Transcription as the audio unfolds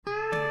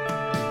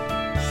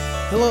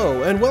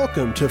Hello and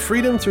welcome to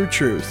Freedom Through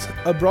Truth,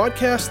 a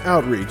broadcast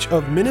outreach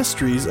of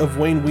Ministries of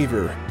Wayne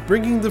Weaver,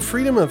 bringing the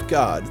freedom of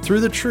God through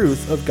the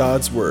truth of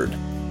God's Word.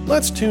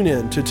 Let's tune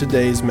in to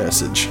today's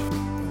message.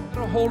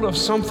 A hold of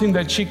something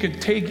that she could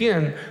take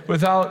in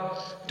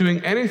without doing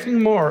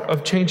anything more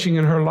of changing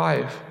in her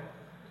life.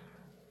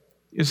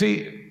 You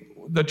see,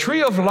 the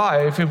tree of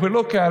life, if we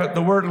look at it,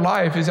 the word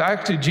life is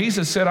actually,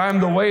 Jesus said, I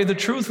am the way, the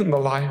truth, and the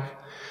life.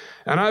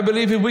 And I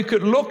believe if we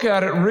could look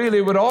at it really,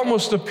 it would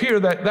almost appear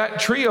that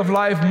that tree of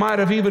life might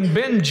have even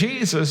been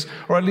Jesus,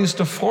 or at least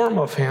a form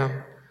of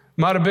him.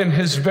 Might have been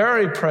his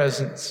very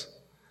presence.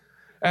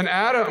 And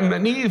Adam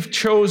and Eve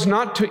chose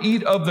not to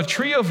eat of the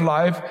tree of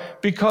life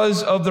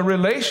because of the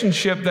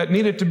relationship that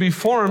needed to be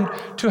formed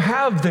to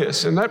have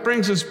this. And that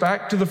brings us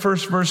back to the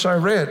first verse I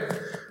read.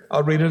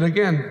 I'll read it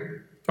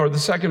again, or the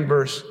second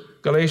verse.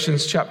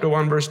 Galatians chapter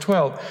 1, verse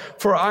 12.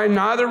 For I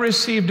neither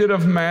received it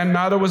of man,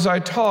 neither was I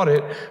taught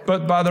it,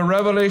 but by the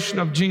revelation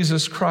of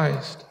Jesus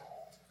Christ.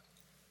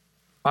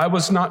 I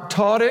was not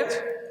taught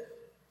it,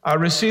 I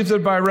received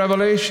it by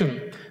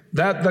revelation,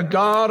 that the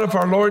God of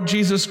our Lord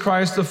Jesus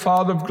Christ, the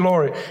Father of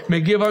glory, may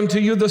give unto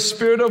you the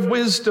spirit of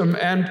wisdom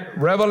and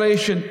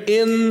revelation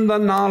in the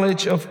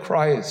knowledge of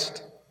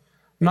Christ.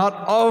 Not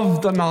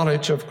of the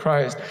knowledge of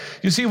Christ.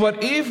 You see,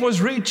 what Eve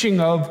was reaching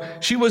of,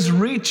 she was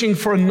reaching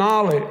for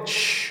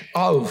knowledge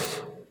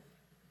of,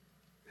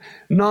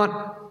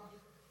 not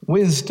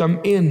wisdom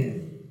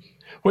in,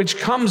 which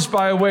comes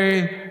by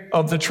way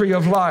of the tree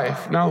of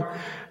life. Now,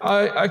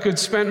 I could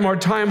spend more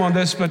time on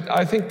this, but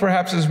I think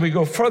perhaps as we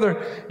go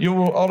further, you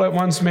will all at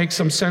once make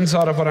some sense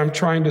out of what I'm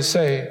trying to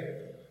say.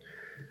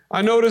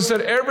 I noticed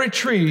that every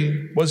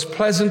tree was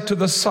pleasant to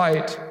the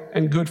sight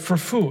and good for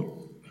food.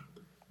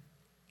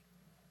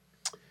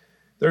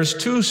 There's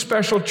two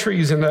special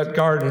trees in that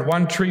garden.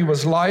 One tree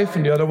was life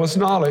and the other was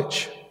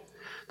knowledge.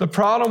 The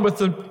problem with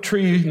the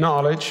tree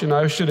knowledge, and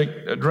I should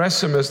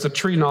address them as the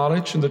tree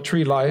knowledge and the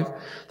tree life,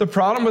 the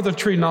problem with the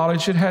tree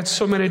knowledge, it had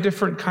so many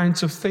different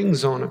kinds of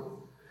things on it.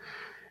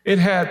 It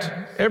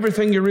had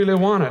everything you really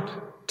wanted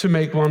to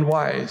make one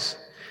wise.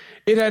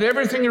 It had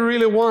everything you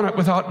really wanted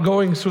without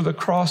going through the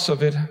cross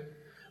of it,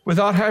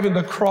 without having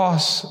the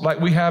cross like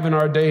we have in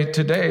our day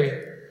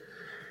today.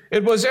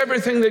 It was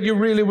everything that you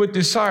really would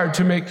desire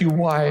to make you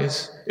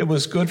wise. It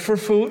was good for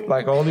food,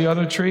 like all the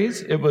other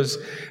trees. It was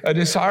a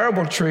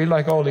desirable tree,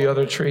 like all the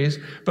other trees.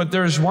 But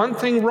there's one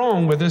thing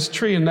wrong with this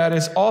tree, and that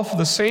is off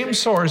the same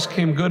source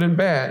came good and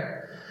bad.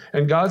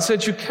 And God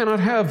said you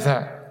cannot have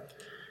that.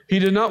 He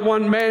did not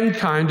want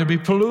mankind to be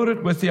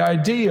polluted with the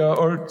idea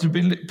or to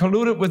be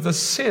polluted with the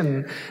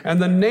sin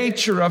and the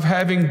nature of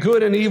having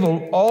good and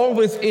evil all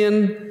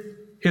within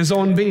his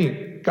own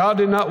being. God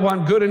did not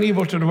want good and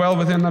evil to dwell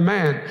within the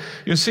man.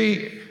 You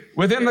see,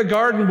 within the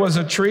garden was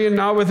a tree, and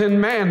now within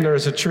man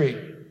there's a tree.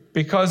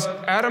 Because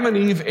Adam and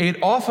Eve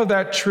ate off of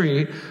that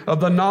tree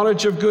of the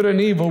knowledge of good and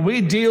evil,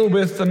 we deal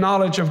with the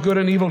knowledge of good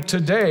and evil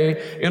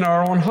today in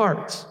our own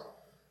hearts.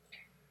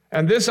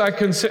 And this I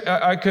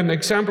can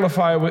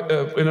exemplify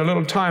in a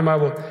little time. I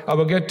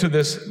will get to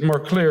this more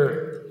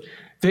clear.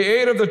 They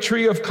ate of the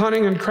tree of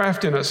cunning and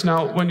craftiness.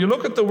 Now, when you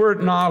look at the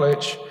word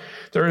knowledge,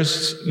 there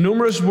is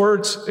numerous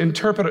words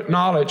interpreted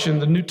knowledge in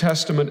the New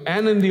Testament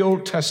and in the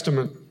Old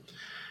Testament.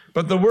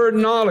 But the word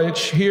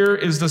knowledge here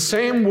is the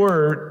same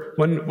word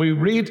when we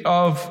read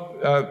of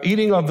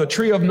eating of the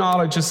tree of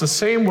knowledge. It's the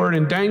same word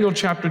in Daniel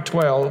chapter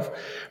 12,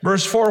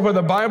 verse 4, where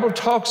the Bible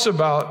talks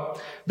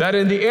about that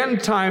in the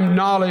end time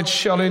knowledge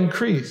shall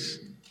increase.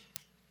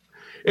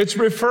 It's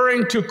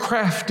referring to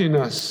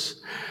craftiness,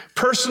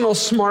 personal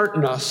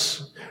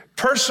smartness,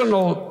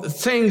 personal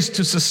things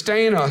to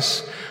sustain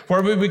us,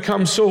 where we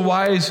become so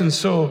wise and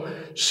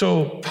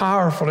so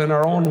powerful in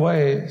our own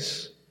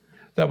ways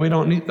that we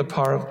don't need the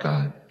power of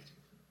God.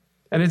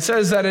 And it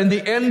says that in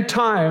the end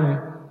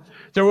time,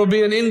 there will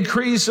be an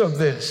increase of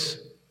this.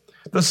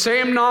 The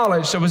same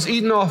knowledge that was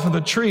eaten off of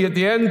the tree at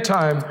the end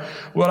time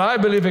will, I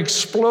believe,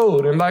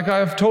 explode. And like I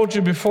have told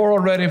you before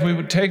already, if we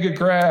would take a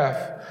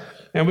graph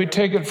and we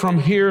take it from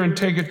here and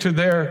take it to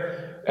there,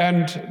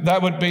 and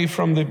that would be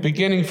from the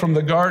beginning, from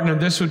the garden,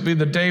 and this would be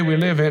the day we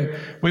live in.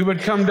 We would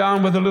come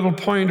down with a little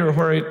pointer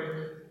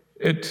where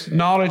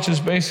knowledge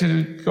is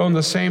basically going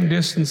the same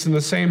distance and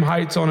the same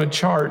heights on a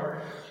chart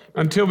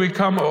until we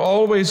come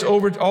all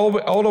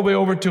the way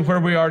over to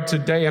where we are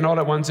today, and all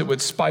at once it would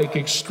spike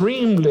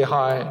extremely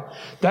high.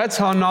 That's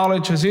how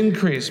knowledge has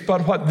increased.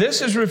 But what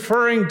this is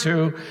referring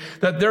to,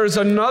 that there is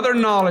another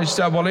knowledge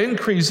that will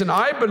increase, and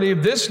I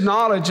believe this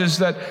knowledge is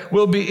that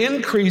will be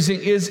increasing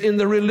is in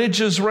the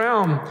religious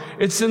realm.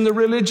 It's in the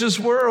religious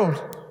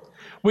world.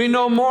 We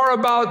know more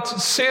about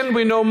sin,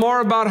 we know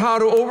more about how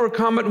to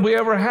overcome it than we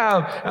ever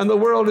have, and the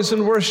world is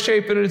in worse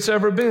shape than it's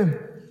ever been.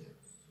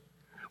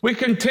 We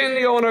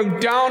continue on a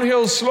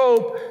downhill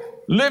slope,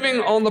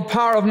 living on the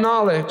power of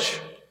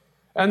knowledge,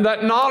 and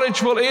that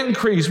knowledge will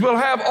increase. We'll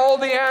have all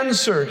the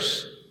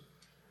answers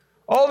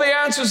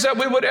that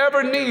we would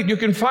ever need. You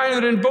can find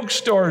it in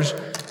bookstores,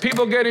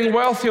 people getting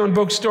wealthy on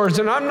bookstores,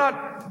 and I'm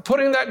not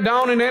putting that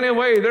down in any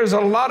way. There's a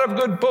lot of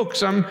good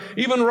books. I'm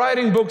even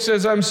writing books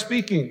as I'm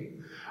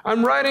speaking.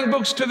 I'm writing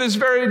books to this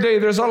very day.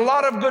 There's a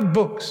lot of good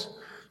books.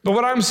 But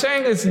what I'm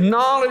saying is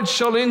knowledge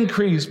shall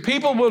increase.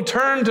 People will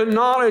turn to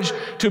knowledge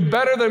to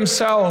better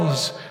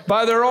themselves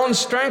by their own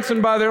strength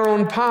and by their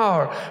own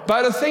power,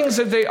 by the things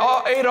that they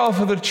ate off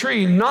of the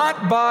tree,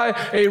 not by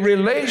a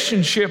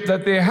relationship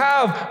that they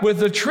have with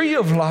the tree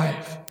of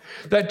life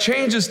that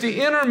changes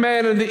the inner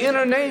man and the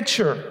inner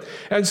nature.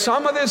 And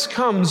some of this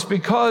comes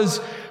because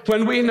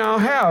when we now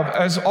have,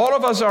 as all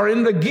of us are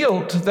in the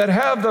guilt, that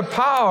have the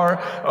power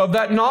of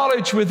that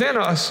knowledge within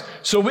us,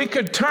 so we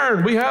could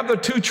turn. We have the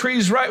two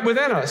trees right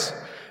within us.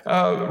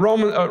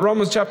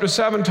 Romans chapter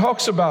 7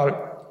 talks about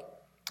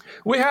it.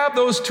 We have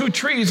those two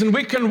trees, and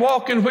we can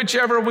walk in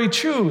whichever we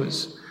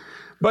choose.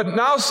 But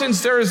now,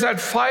 since there is that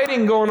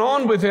fighting going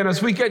on within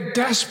us, we get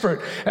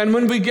desperate. And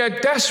when we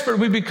get desperate,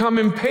 we become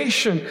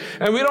impatient.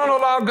 And we don't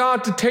allow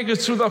God to take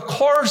us through the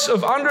course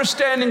of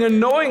understanding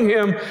and knowing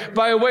Him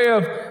by way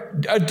of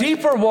a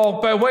deeper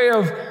walk, by way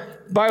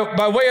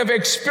of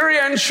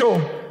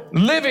experiential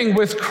living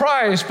with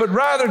Christ, but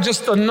rather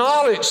just the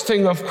knowledge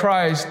thing of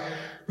Christ,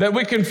 that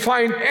we can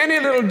find any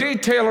little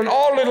detail and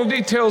all little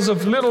details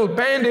of little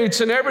band-aids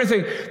and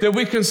everything that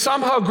we can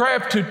somehow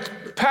grab to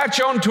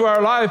patch onto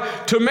our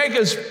life to make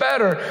us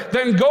better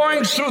than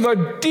going through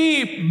the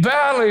deep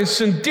valleys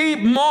and deep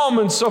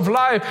moments of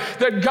life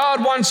that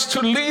God wants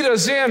to lead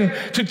us in,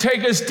 to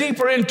take us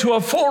deeper into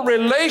a full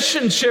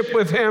relationship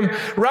with Him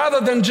rather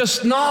than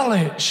just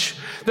knowledge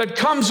that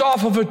comes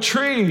off of a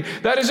tree,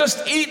 that is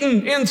just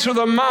eaten in through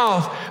the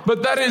mouth,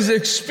 but that is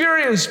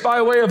experienced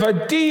by way of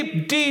a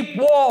deep, deep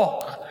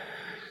walk.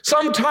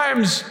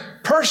 Sometimes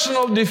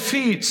personal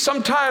defeat,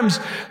 sometimes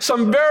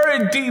some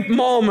very deep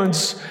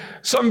moments,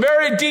 some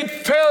very deep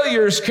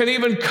failures can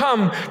even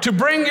come to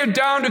bring you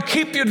down, to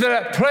keep you to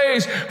that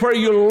place where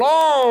you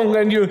long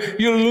and you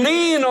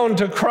lean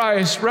onto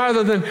Christ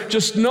rather than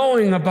just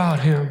knowing about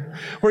Him,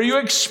 where you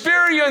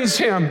experience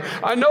Him.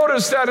 I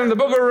noticed that in the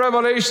book of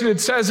Revelation, it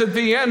says at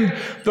the end,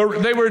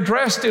 they were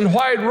dressed in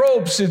white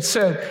robes, it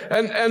said.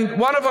 And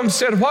one of them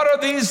said, "What are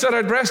these that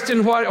are dressed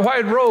in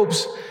white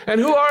robes? And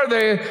who are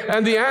they?"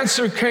 And the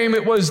answer came,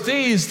 it was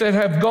these that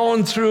have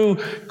gone through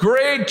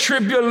great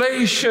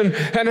tribulation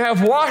and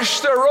have washed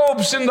their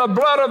robes in the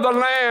blood of the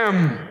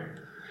Lamb.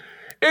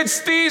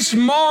 It's these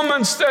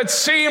moments that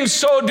seem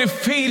so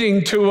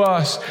defeating to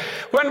us.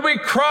 When we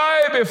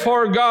cry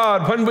before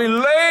God, when we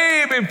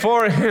lay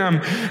before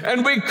Him,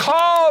 and we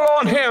call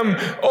on Him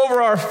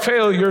over our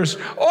failures,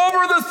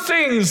 over the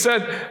things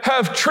that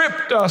have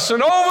tripped us,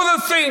 and over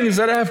the things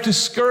that have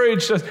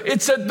discouraged us.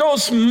 It's at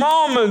those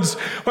moments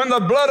when the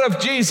blood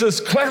of Jesus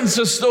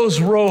cleanses those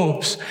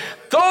robes.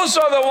 Those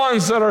are the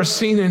ones that are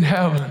seen in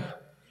heaven.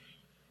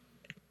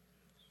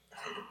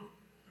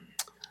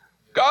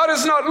 God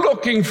is not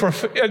looking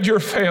at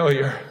your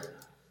failure.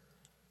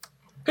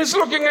 He's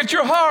looking at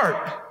your heart.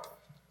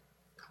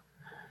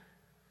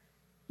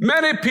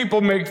 Many people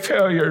make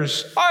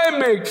failures. I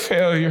make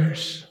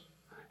failures.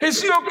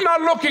 He's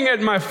not looking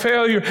at my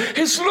failure.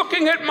 He's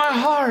looking at my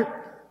heart.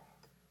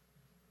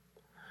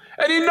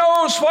 And He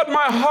knows what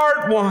my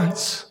heart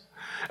wants.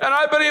 And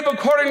I believe,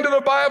 according to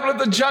the Bible, at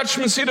the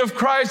judgment seat of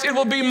Christ, it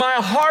will be my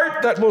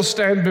heart that will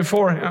stand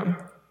before Him.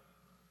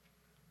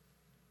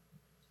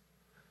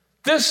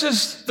 This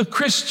is the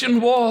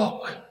Christian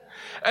walk.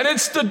 And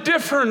it's the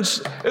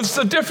difference, it's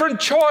the different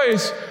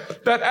choice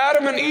that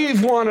Adam and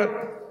Eve wanted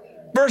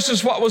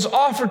versus what was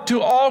offered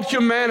to all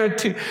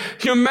humanity.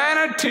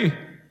 Humanity,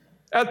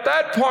 at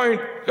that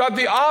point, got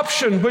the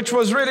option, which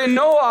was really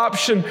no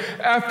option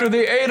after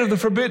they ate of the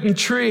forbidden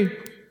tree.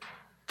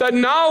 That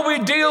now we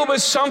deal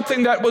with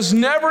something that was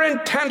never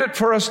intended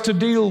for us to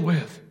deal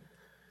with.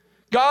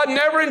 God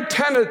never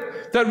intended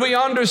that we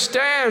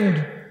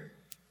understand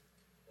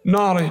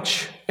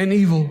knowledge and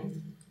evil.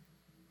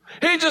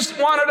 He just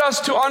wanted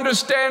us to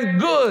understand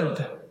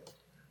good.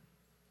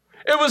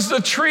 It was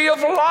the tree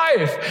of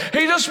life.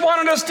 He just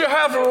wanted us to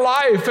have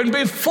life and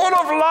be full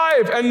of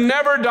life and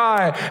never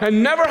die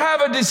and never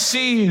have a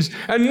disease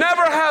and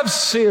never have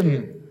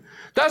sin.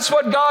 That's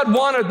what God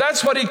wanted.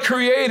 That's what He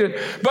created.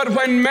 But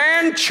when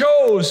man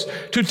chose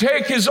to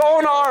take his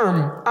own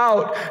arm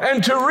out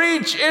and to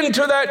reach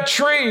into that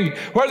tree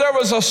where there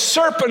was a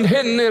serpent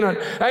hidden in it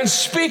and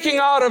speaking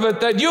out of it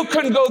that you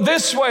can go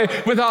this way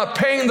without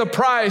paying the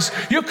price.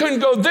 You can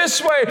go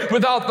this way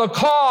without the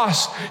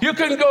cost. You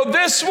can go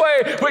this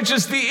way, which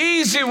is the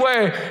easy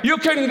way. You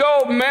can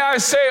go, may I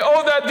say,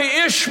 oh, that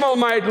the Ishmael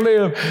might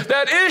live.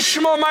 That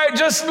Ishmael might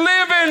just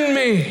live in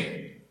me.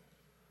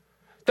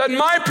 That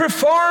my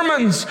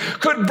performance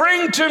could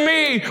bring to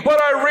me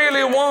what I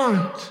really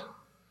want.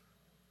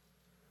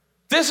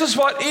 This is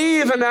what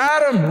Eve and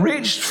Adam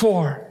reached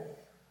for.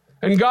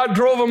 And God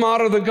drove them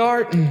out of the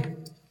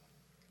garden.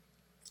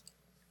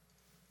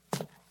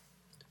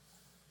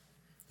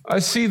 I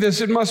see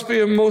this. It must be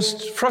a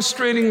most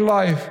frustrating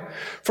life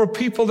for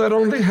people that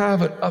only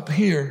have it up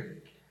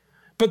here.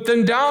 But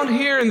then down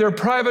here in their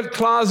private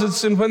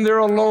closets and when they're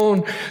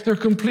alone, they're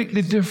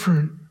completely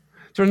different.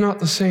 They're not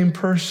the same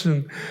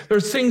person.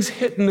 There's things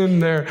hidden in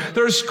there.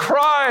 There's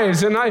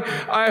cries, and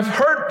I've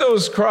heard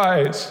those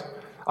cries.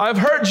 I've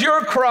heard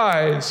your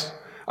cries.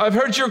 I've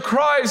heard your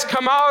cries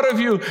come out of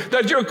you,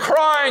 that you're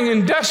crying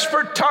in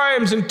desperate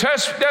times and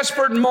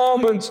desperate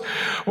moments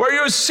where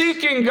you're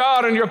seeking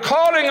God and you're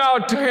calling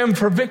out to Him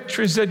for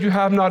victories that you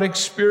have not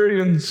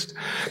experienced,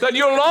 that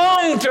you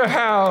long to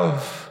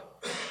have.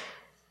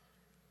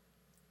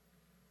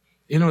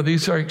 You know,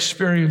 these are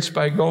experienced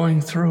by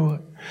going through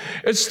it.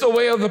 It's the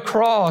way of the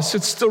cross.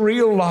 It's the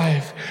real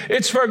life.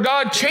 It's where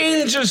God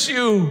changes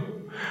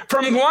you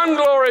from one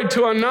glory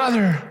to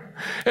another.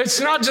 It's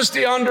not just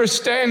the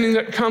understanding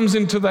that comes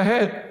into the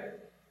head.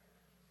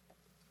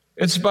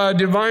 It's by a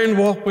divine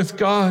walk with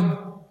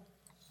God.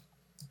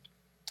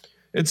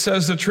 It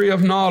says the tree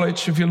of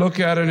knowledge. If you look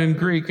at it in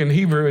Greek and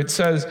Hebrew, it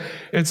says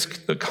it's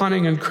the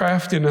cunning and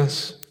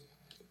craftiness.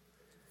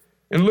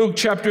 In Luke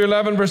chapter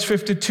 11, verse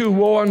 52,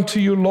 woe unto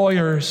you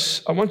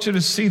lawyers. I want you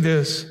to see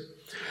this.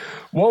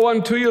 Woe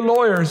unto you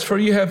lawyers, for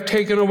ye have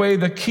taken away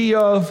the key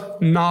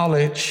of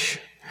knowledge.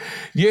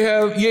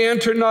 Ye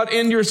entered not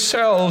in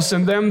yourselves,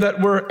 and them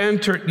that were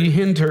entered ye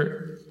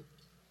hindered.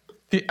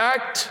 The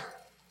act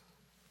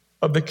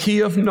of the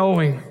key of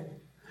knowing.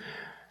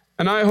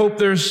 And I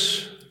hope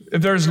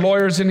if there's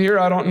lawyers in here,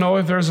 I don't know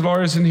if there's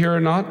lawyers in here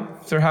or not.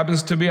 If there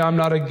happens to be, I'm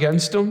not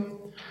against them.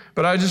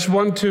 But I just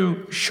want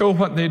to show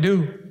what they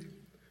do.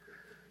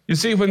 You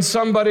see, when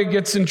somebody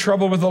gets in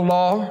trouble with the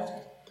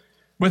law,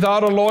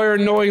 without a lawyer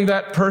knowing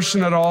that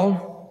person at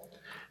all,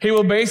 he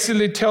will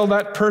basically tell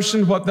that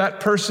person what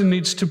that person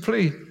needs to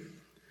plead.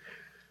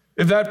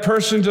 If that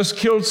person just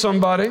killed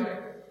somebody,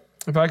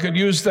 if I could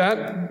use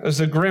that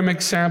as a grim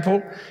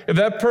example, if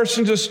that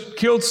person just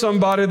killed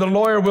somebody, the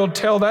lawyer will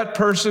tell that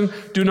person,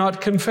 do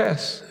not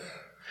confess.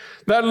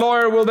 That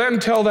lawyer will then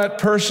tell that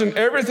person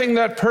everything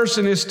that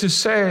person is to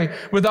say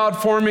without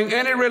forming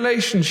any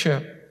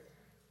relationship.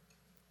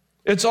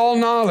 It's all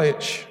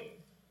knowledge.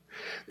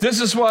 This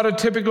is what a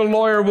typical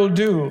lawyer will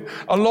do.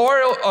 A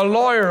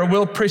lawyer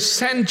will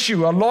present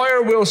you. A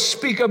lawyer will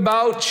speak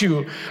about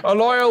you. A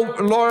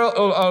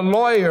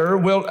lawyer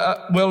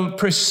will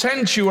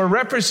present you or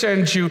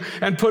represent you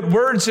and put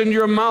words in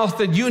your mouth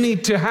that you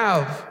need to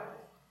have.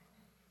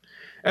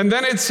 And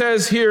then it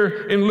says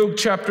here in Luke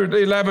chapter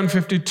 11,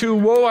 52,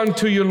 woe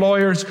unto you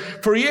lawyers,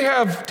 for ye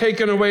have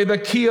taken away the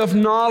key of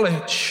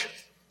knowledge.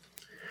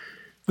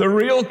 The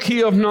real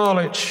key of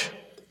knowledge.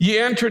 Ye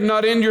entered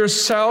not in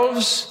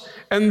yourselves,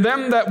 and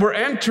them that were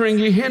entering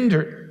ye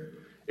hindered.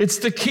 It's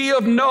the key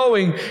of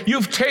knowing.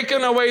 You've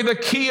taken away the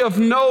key of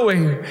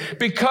knowing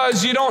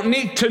because you don't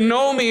need to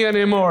know me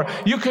anymore.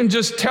 You can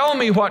just tell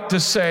me what to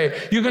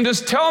say. You can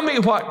just tell me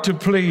what to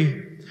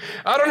plead.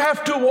 I don't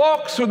have to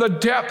walk through the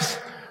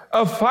depth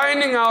of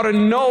finding out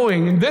and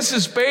knowing. And this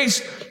is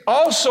based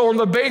also on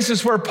the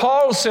basis where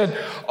Paul said,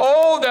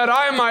 oh, that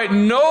I might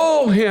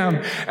know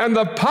him and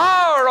the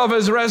power of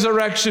his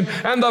resurrection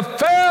and the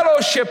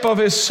fellowship of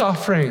his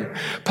suffering.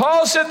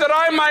 Paul said that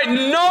I might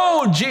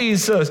know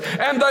Jesus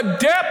and the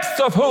depth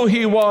of who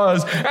he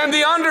was and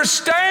the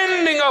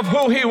understanding of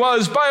who he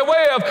was by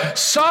way of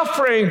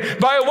suffering,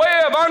 by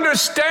way of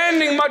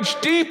understanding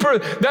much deeper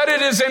that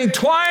it is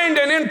entwined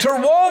and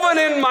interwoven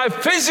in my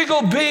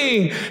physical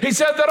being. He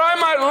said that I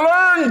might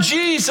learn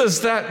Jesus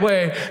that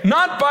way,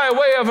 not by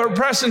way of a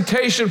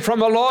presentation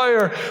from a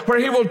lawyer where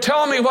he will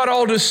tell me what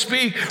all to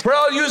speak, where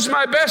I'll use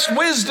my best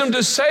wisdom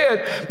to say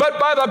it, but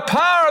by the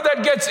power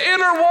that gets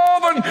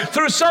interwoven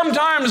through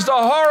sometimes the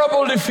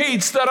horrible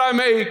defeats that I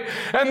make,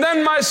 and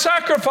then my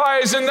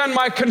sacrifice, and then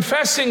my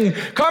confessing,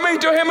 coming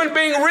to him and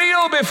being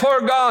real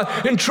before God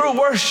in true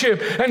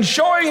worship, and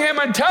showing him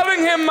and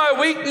telling him my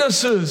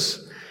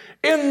weaknesses.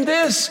 In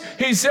this,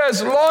 he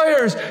says,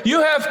 lawyers,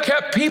 you have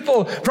kept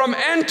people from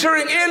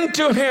entering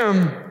into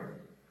him.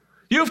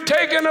 You've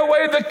taken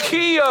away the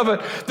key of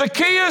it. The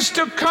key is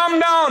to come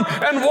down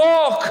and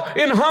walk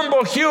in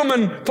humble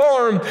human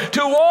form,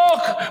 to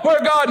walk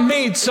where God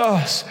meets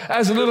us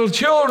as little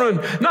children,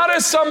 not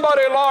as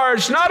somebody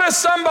large, not as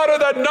somebody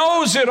that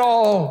knows it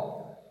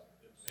all.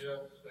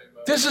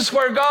 This is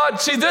where God,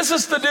 see, this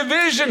is the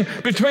division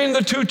between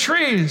the two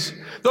trees.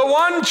 The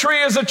one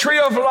tree is a tree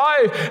of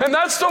life, and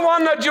that's the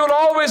one that you'll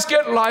always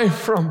get life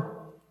from.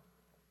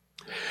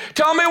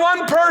 Tell me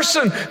one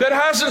person that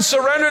hasn't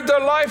surrendered their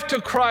life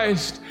to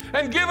Christ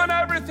and given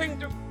everything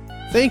to.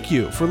 Thank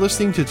you for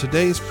listening to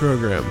today's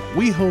program.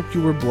 We hope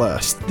you were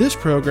blessed. This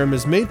program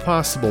is made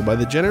possible by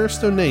the generous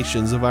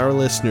donations of our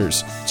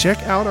listeners. Check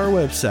out our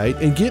website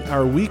and get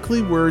our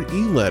weekly word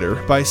e-letter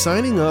by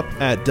signing up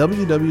at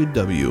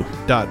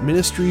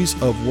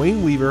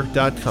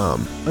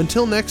www.ministriesofwayneweaver.com.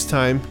 Until next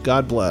time,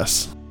 God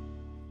bless.